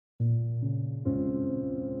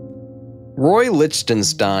Roy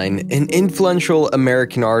Lichtenstein, an influential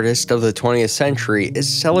American artist of the 20th century,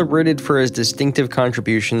 is celebrated for his distinctive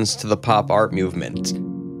contributions to the pop art movement.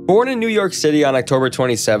 Born in New York City on October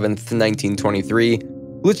 27, 1923,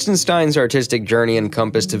 Lichtenstein's artistic journey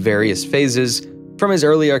encompassed various phases, from his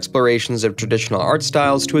early explorations of traditional art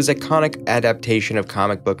styles to his iconic adaptation of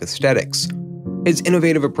comic book aesthetics. His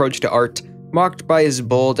innovative approach to art, marked by his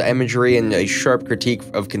bold imagery and a sharp critique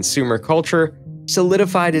of consumer culture,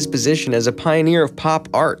 solidified his position as a pioneer of pop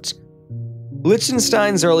art.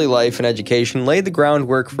 Lichtenstein's early life and education laid the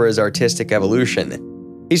groundwork for his artistic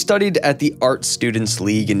evolution. He studied at the Art Students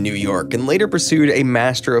League in New York and later pursued a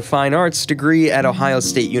Master of Fine Arts degree at Ohio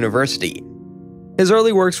State University. His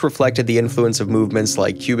early works reflected the influence of movements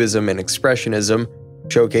like Cubism and Expressionism,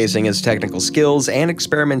 showcasing his technical skills and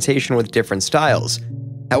experimentation with different styles.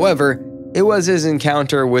 However, it was his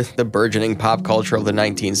encounter with the burgeoning pop culture of the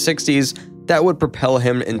 1960s that would propel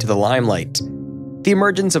him into the limelight. The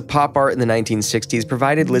emergence of pop art in the 1960s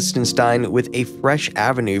provided Lichtenstein with a fresh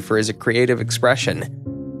avenue for his creative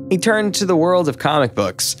expression. He turned to the world of comic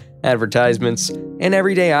books, advertisements, and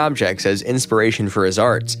everyday objects as inspiration for his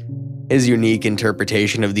art. His unique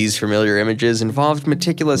interpretation of these familiar images involved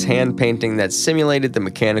meticulous hand painting that simulated the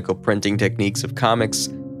mechanical printing techniques of comics,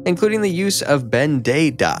 including the use of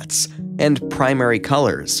Ben-Day dots and primary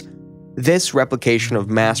colors. This replication of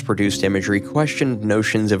mass-produced imagery questioned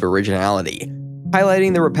notions of originality,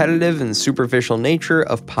 highlighting the repetitive and superficial nature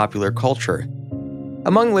of popular culture.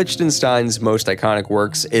 Among Lichtenstein's most iconic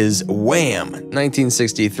works is Wham!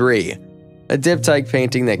 1963, a diptych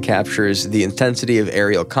painting that captures the intensity of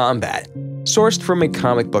aerial combat, sourced from a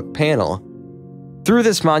comic book panel. Through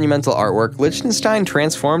this monumental artwork, Lichtenstein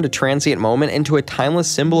transformed a transient moment into a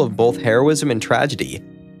timeless symbol of both heroism and tragedy.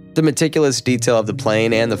 The meticulous detail of the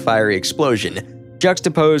plane and the fiery explosion,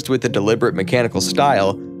 juxtaposed with the deliberate mechanical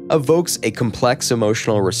style, evokes a complex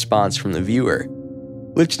emotional response from the viewer.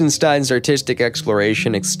 Lichtenstein's artistic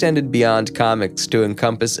exploration extended beyond comics to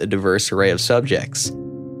encompass a diverse array of subjects.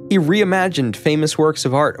 He reimagined famous works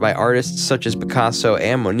of art by artists such as Picasso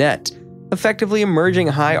and Monet, effectively merging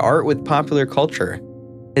high art with popular culture.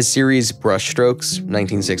 His series Brushstrokes,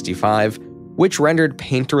 1965, which rendered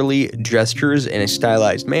painterly gestures in a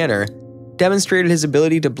stylized manner, demonstrated his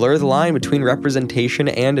ability to blur the line between representation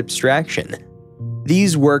and abstraction.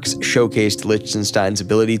 These works showcased Lichtenstein's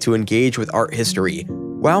ability to engage with art history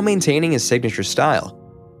while maintaining his signature style.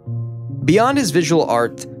 Beyond his visual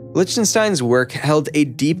art, Lichtenstein's work held a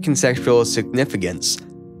deep conceptual significance.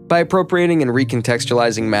 By appropriating and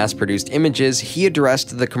recontextualizing mass-produced images, he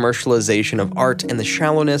addressed the commercialization of art and the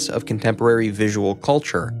shallowness of contemporary visual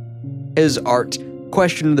culture. His art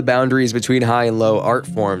questioned the boundaries between high and low art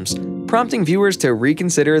forms, prompting viewers to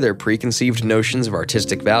reconsider their preconceived notions of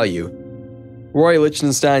artistic value. Roy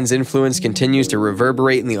Lichtenstein's influence continues to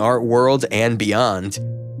reverberate in the art world and beyond.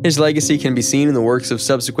 His legacy can be seen in the works of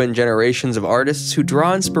subsequent generations of artists who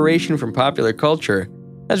draw inspiration from popular culture,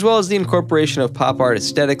 as well as the incorporation of pop art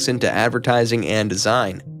aesthetics into advertising and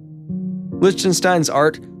design. Lichtenstein's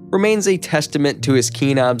art remains a testament to his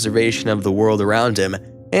keen observation of the world around him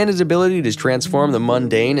and his ability to transform the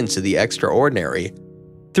mundane into the extraordinary.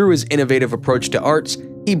 Through his innovative approach to art,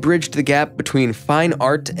 he bridged the gap between fine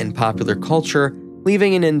art and popular culture,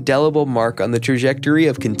 leaving an indelible mark on the trajectory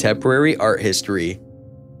of contemporary art history.